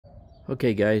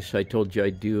Okay guys, I told you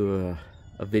I'd do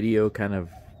a video kind of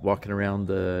walking around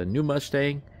the new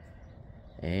Mustang,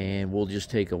 and we'll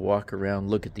just take a walk around,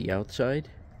 look at the outside.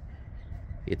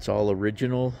 It's all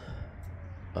original.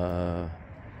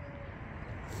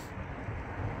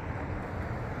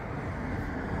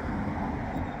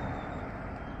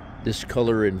 This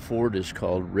color in Ford is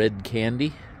called Red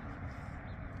Candy.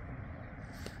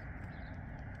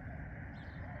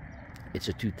 It's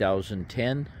a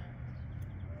 2010.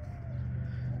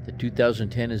 The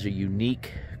 2010 is a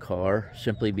unique car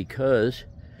simply because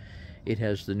it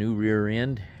has the new rear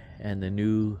end and the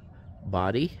new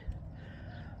body,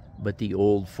 but the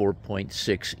old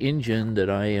 4.6 engine that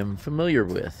I am familiar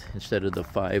with instead of the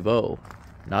 5.0.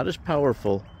 Not as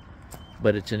powerful,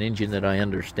 but it's an engine that I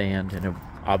understand and have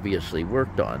obviously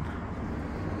worked on.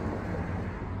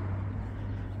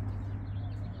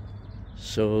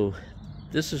 So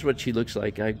this is what she looks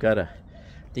like. I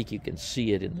think you can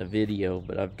see it in the video,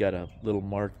 but I've got a little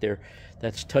mark there.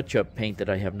 That's touch-up paint that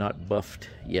I have not buffed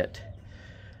yet.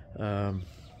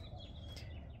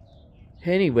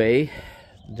 Anyway,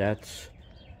 that's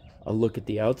a look at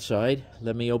the outside.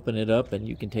 Let me open it up and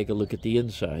you can take a look at the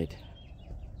inside.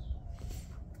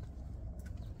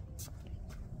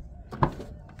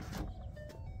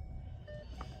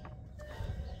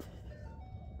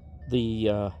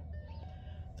 The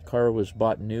car was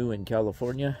bought new in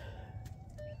California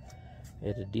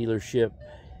at a dealership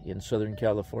in Southern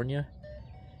California,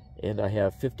 and I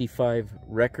have 55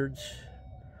 records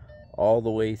all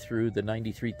the way through the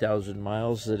 93,000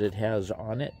 miles that it has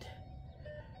on it,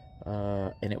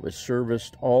 and it was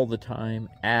serviced all the time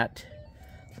at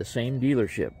the same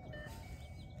dealership,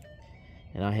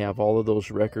 and I have all of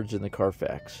those records in the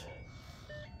Carfax.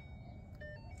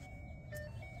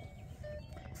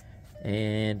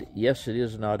 And yes, it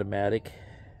is an automatic,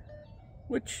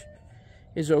 which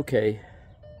is okay.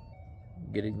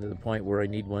 Getting to the point where I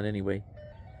need one anyway.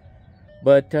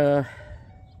 But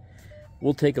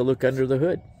we'll take a look under the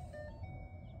hood.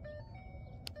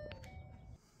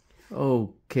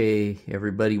 Okay,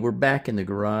 everybody, we're back in the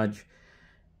garage.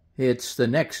 It's the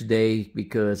next day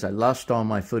because I lost all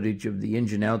my footage of the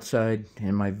engine outside,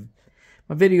 and my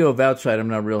video of outside I'm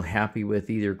not real happy with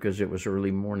either because it was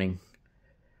early morning.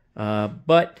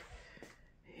 But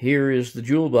here is the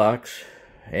jewel box,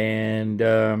 and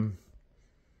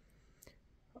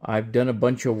I've done a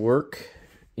bunch of work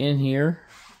in here.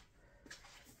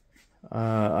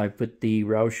 I put the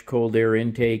Roush cold air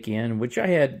intake in, which I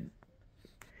had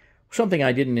something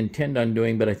I didn't intend on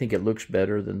doing, but I think it looks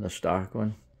better than the stock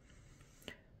one.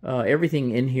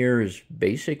 Everything in here is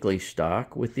basically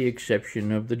stock with the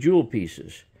exception of the jewel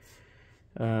pieces.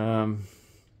 All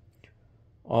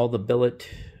the billet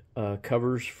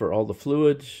covers for all the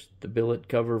fluids, the billet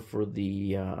cover for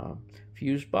the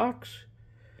fuse box.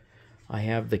 I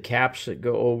have the caps that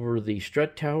go over the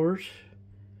strut towers,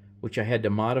 which I had to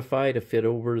modify to fit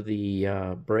over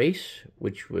the brace,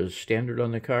 which was standard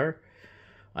on the car.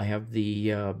 I have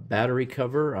the battery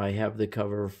cover. I have the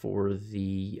cover for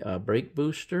the brake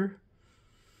booster.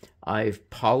 I've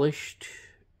polished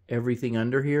everything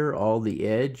under here, all the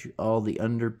edge, all the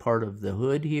under part of the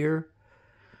hood here.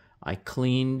 I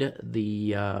cleaned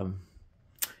the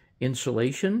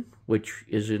insulation, which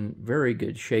is in very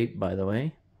good shape, by the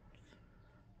way.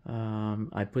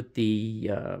 I put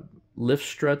the lift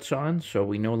struts on, so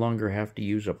we no longer have to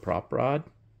use a prop rod.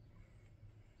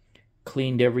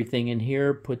 Cleaned everything in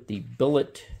here, put the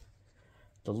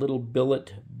little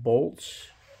billet bolts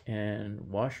and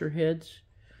washer heads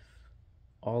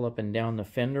all up and down the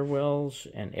fender wells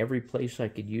and every place I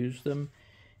could use them,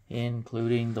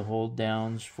 including the hold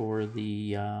downs for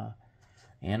the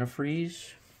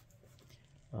antifreeze,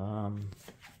 and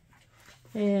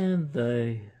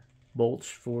the bolts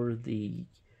for the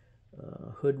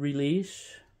hood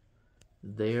release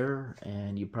there,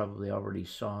 and you probably already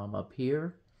saw them up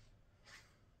here.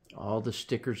 All the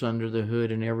stickers under the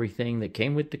hood and everything that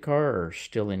came with the car are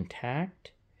still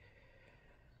intact.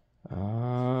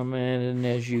 And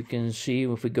as you can see,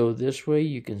 if we go this way,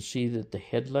 you can see that the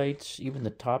headlights, even the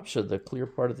tops of the clear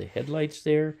part of the headlights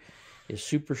there, is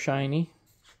super shiny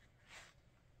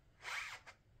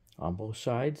on both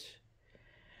sides.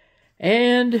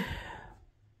 And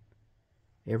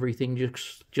everything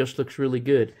just looks really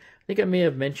good. I think I may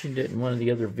have mentioned it in one of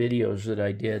the other videos that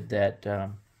I did,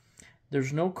 that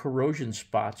there's no corrosion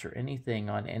spots or anything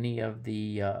on any of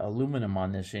the aluminum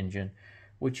on this engine,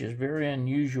 which is very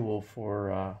unusual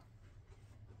for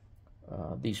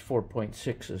these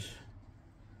 4.6s.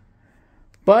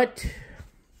 But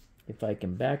if I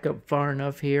can back up far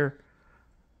enough here,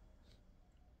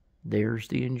 there's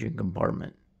the engine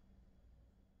compartment.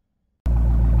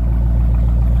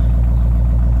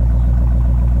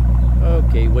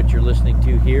 Okay, what you're listening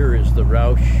to here is the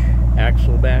Roush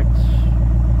axle backs.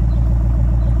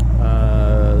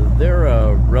 They're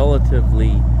a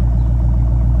relatively,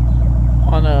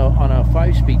 on a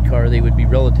 5-speed car, they would be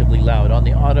relatively loud. On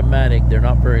the automatic, they're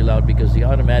not very loud because the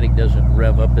automatic doesn't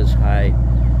rev up as high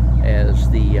as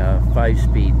the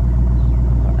 5-speed,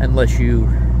 unless you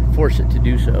force it to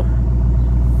do so,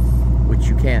 which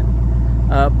you can.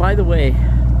 By the way,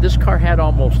 this car had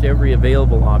almost every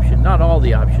available option. Not all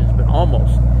the options, but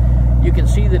almost. You can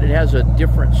see that it has a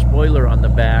different spoiler on the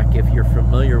back. If you're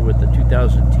familiar with the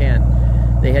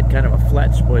 2010, they had kind of a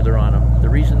flat spoiler on them. The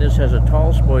reason this has a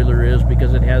tall spoiler is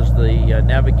because it has the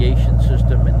navigation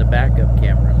system and the backup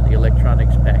camera, the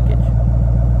electronics package.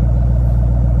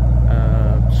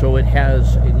 So it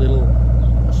has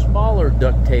a smaller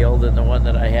ducktail than the one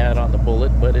that I had on the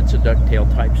Bullet, but it's a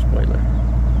ducktail type spoiler.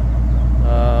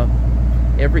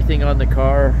 Everything on the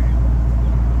car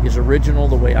is original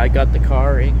the way I got the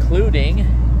car, including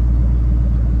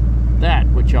that,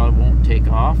 which I won't take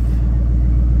off.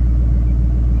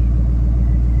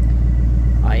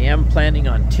 I am planning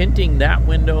on tinting that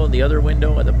window, the other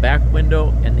window, and the back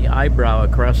window, and the eyebrow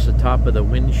across the top of the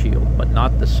windshield, but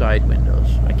not the side windows.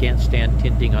 I can't stand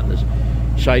tinting on the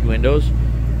side windows.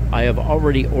 I have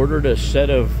already ordered a set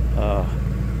of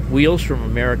wheels from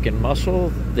American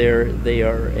Muscle. They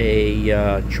are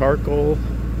a charcoal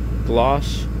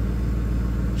gloss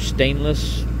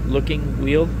stainless looking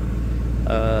wheel.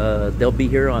 They'll be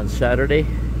here on Saturday,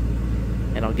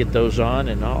 and I'll get those on,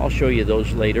 and I'll show you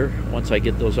those later once I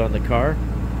get those on the car.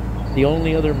 The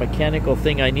only other mechanical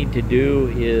thing I need to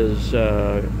do is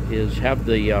have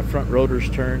the front rotors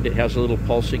turned. It has a little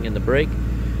pulsing in the brake.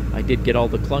 I did get all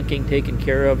the clunking taken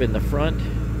care of in the front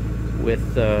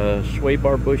with sway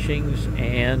bar bushings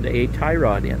and a tie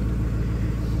rod in.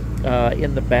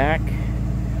 In the back,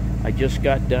 I just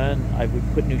got done. I would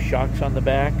put new shocks on the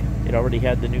back. It already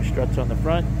had the new struts on the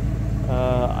front.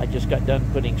 I just got done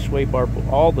putting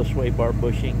all the sway bar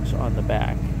bushings on the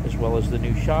back, as well as the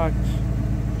new shocks.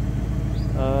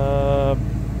 I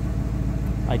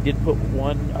did put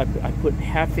I put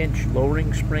 1/2-inch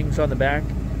lowering springs on the back.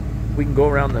 We can go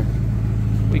around the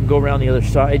other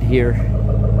side here.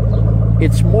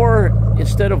 It's more,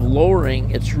 instead of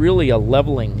lowering, it's really a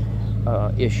leveling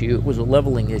issue. It was a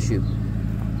leveling issue.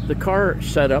 The car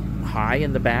set up high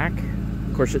in the back.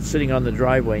 Of course, it's sitting on the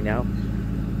driveway now.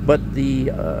 But the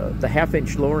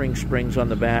 1/2-inch lowering springs on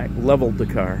the back leveled the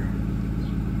car,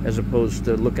 as opposed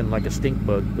to looking like a stink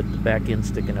bug with the back end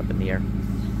sticking up in the air.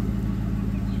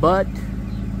 But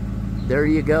there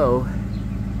you go.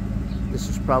 This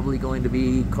is probably going to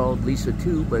be called Lisa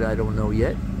 2, but I don't know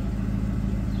yet.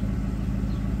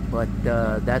 But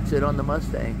that's it on the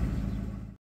Mustang.